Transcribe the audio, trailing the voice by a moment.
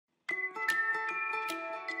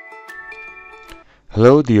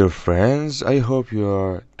Hello dear friends, I hope you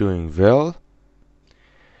are doing well.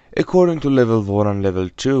 According to level 1 and level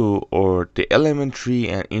 2, or the elementary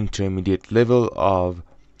and intermediate level of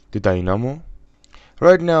the Dynamo,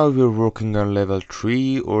 right now we're working on level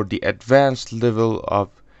 3 or the advanced level of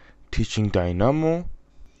teaching Dynamo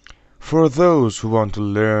for those who want to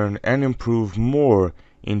learn and improve more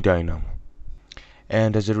in Dynamo,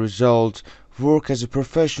 and as a result work as a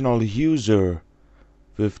professional user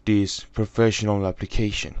with this professional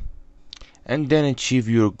application, and then achieve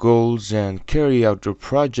your goals and carry out your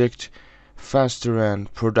project faster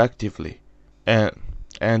and productively. And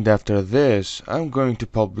after this, I'm going to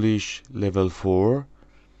publish level 4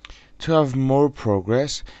 to have more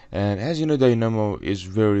progress. And as you know, Dynamo is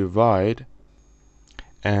very wide,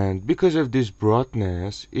 and because of this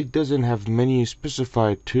broadness, it doesn't have many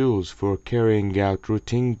specified tools for carrying out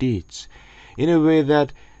routine deeds in a way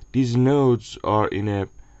that these nodes are in a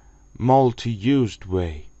multi-used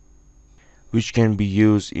way, which can be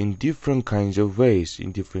used in different kinds of ways,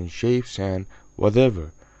 in different shapes and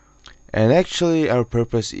whatever. And actually our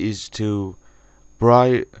purpose is to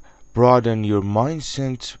broaden your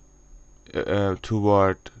mindset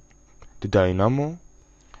toward the Dynamo,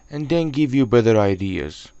 and then give you better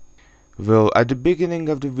ideas. Well, at the beginning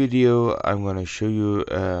of the video I'm gonna show you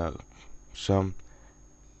some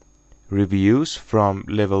reviews from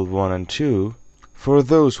level 1 and 2 for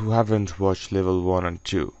those who haven't watched level 1 and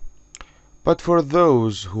 2. But for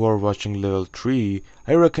those who are watching level 3,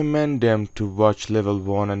 I recommend them to watch level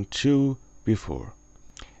 1 and 2 before.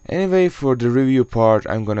 Anyway, for the review part,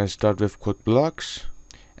 I'm gonna start with code blocks.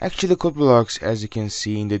 Actually, code blocks, as you can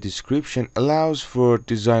see in the description, allows for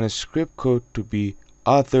design script code to be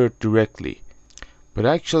authored directly. But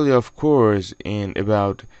actually, of course, in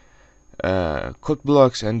about code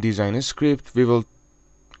blocks and design script, we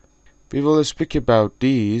will speak about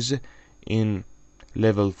these in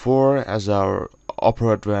level 4 as our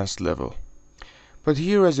upper advanced level. But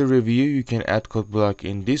here as a review, you can add code block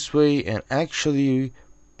in this way, and actually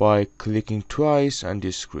by clicking twice on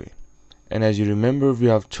this screen. And as you remember, we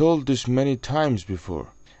have told this many times before,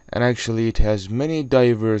 and actually it has many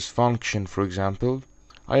diverse functions. For example,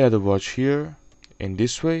 I add a watch here in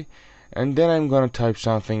this way, and then I'm gonna type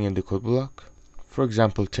something in the code block, for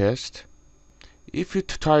example test. If you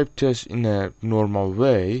type test in a normal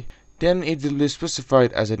way, then it will be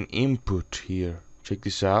specified as an input here. Check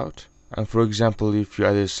this out. And for example, if you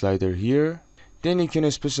add a slider here, then you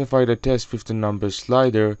can specify the test with the number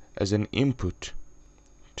slider as an input.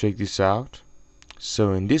 Check this out.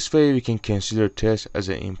 So in this way we can consider test as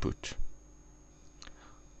an input.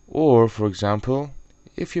 Or for example,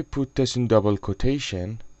 if you put test in double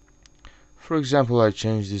quotation, for example I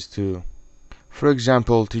change this to, for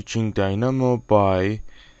example, teaching Dynamo by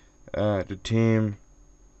the team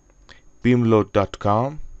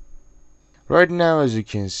BIM-LEARN.com. Right now, as you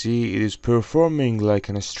can see, it is performing like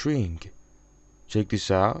a string. Check this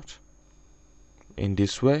out in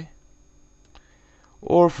this way.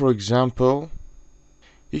 Or for example,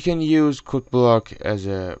 you can use code block as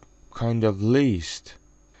a kind of list.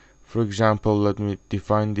 For example, let me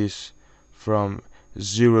define this from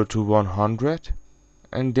 0 to 100,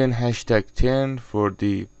 and then hashtag 10 for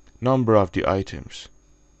the number of the items.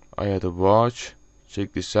 I add a watch.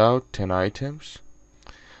 Check this out, 10 items.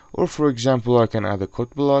 Or for example, I can add a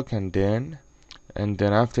code block, and then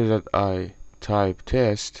after that I type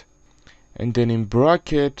test, and then in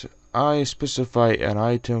bracket I specify an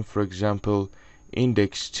item, for example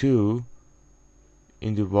index 2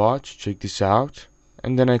 in the watch. Check this out,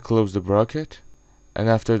 and then I close the bracket, and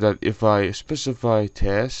after that if I specify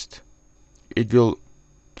test, it will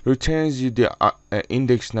returns you the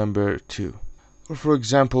index number 2. Or for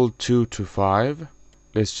example 2 to 5.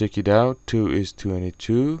 Let's check it out. 2 is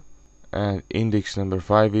 22 and index number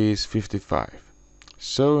 5 is 55.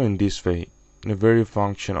 So in this way, in a very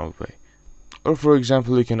functional way. Or for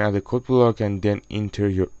example, you can add a code block and then enter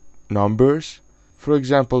your numbers. For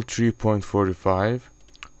example 3.45.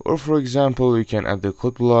 Or for example, you can add the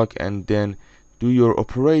code block and then do your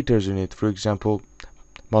operators in it. For example,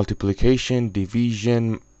 multiplication,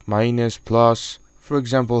 division, minus, plus. For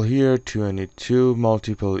example here 22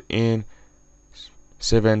 multiple in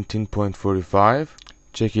 17.45.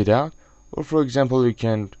 Check it out. Or for example, you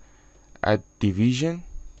can add division.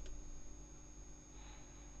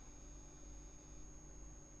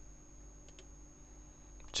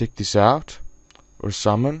 Check this out. Or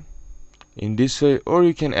summon in this way. Or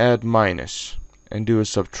you can add minus and do a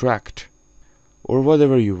subtract, or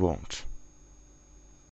whatever you want.